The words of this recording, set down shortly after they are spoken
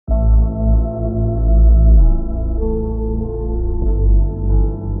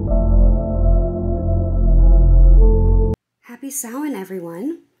Samhain,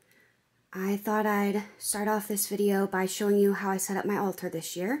 everyone. I thought I'd start off this video by showing you how I set up my altar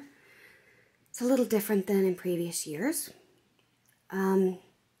this year. It's a little different than in previous years.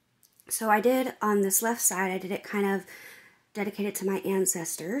 So I did, on this left side, I did it kind of dedicated to my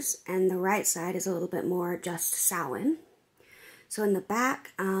ancestors, and the right side is a little bit more just Samhain. So in the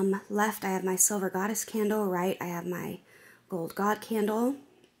back, left, I have my silver goddess candle. Right, I have my gold god candle.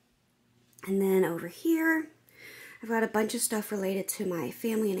 And then over here, I've got a bunch of stuff related to my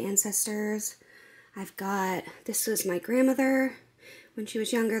family and ancestors. I've got, this was my grandmother when she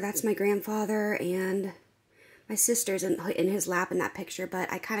was younger. That's my grandfather, and my sister's in his lap in that picture,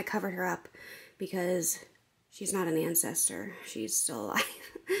 but I kind of covered her up because she's not an ancestor. She's still alive.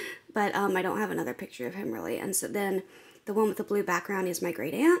 But I don't have another picture of him, really. And so then the one with the blue background is my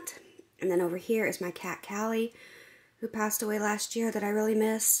great aunt. And then over here is my cat, Callie, who passed away last year that I really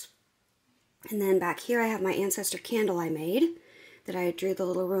miss. And then back here I have my ancestor candle I made that I drew the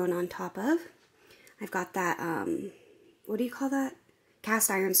little rune on top of. I've got that, what do you call that?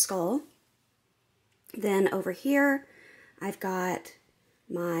 Cast iron skull. Then over here I've got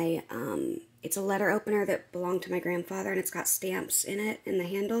my, it's a letter opener that belonged to my grandfather, and it's got stamps in it in the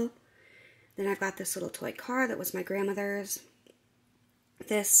handle. Then I've got this little toy car that was my grandmother's.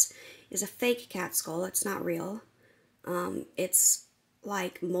 This is a fake cat skull. It's not real. It's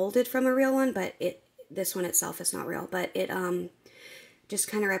like molded from a real one, but this one itself is not real, but it just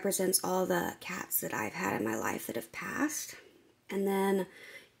kind of represents all the cats that I've had in my life that have passed. And then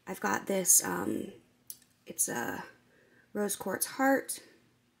I've got this, it's a rose quartz heart,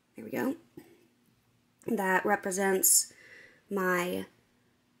 there we go, that represents my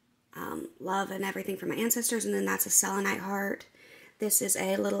love and everything from my ancestors. And then that's a selenite heart. This is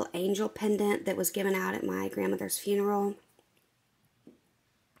a little angel pendant that was given out at my grandmother's funeral.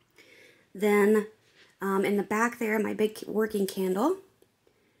 Then in the back there, my big working candle.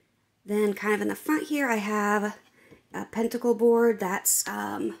 Then kind of in the front here, I have a pentacle board that's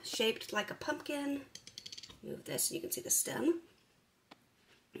shaped like a pumpkin. Move this so you can see the stem.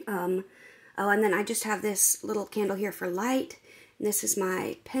 Oh, and then I just have this little candle here for light. And this is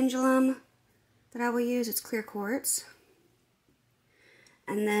my pendulum that I will use. It's clear quartz.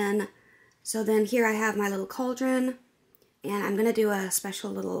 And then, so then here I have my little cauldron. And I'm going to do a special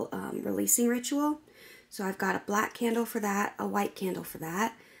little releasing ritual. So I've got a black candle for that, a white candle for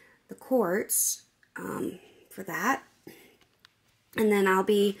that, the quartz for that. And then I'll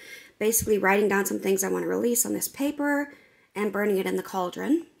be basically writing down some things I want to release on this paper and burning it in the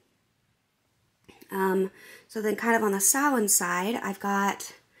cauldron. So then kind of on the Samhain side, I've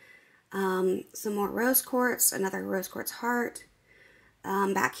got some more rose quartz, another rose quartz heart.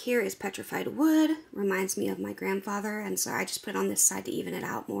 Back here is petrified wood, reminds me of my grandfather, and so I just put it on this side to even it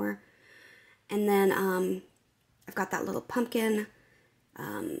out more. And then I've got that little pumpkin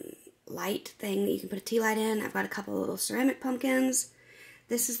light thing that you can put a tea light in. I've got a couple of little ceramic pumpkins.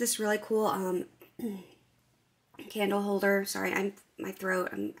 This is this really cool candle holder. Sorry, my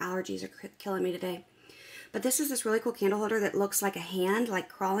throat, allergies are killing me today. But this is this really cool candle holder that looks like a hand, like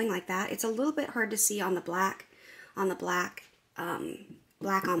crawling like that. It's a little bit hard to see on the black on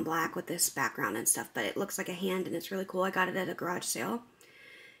black with this background and stuff, but it looks like a hand and it's really cool. I got it at a garage sale.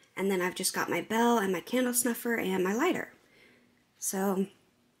 And then I've just got my bell and my candle snuffer and my lighter. So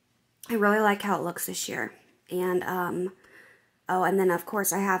I really like how it looks this year. And oh, and then of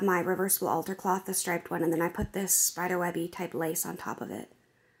course I have my reversible altar cloth, the striped one, and then I put this spiderwebby type lace on top of it.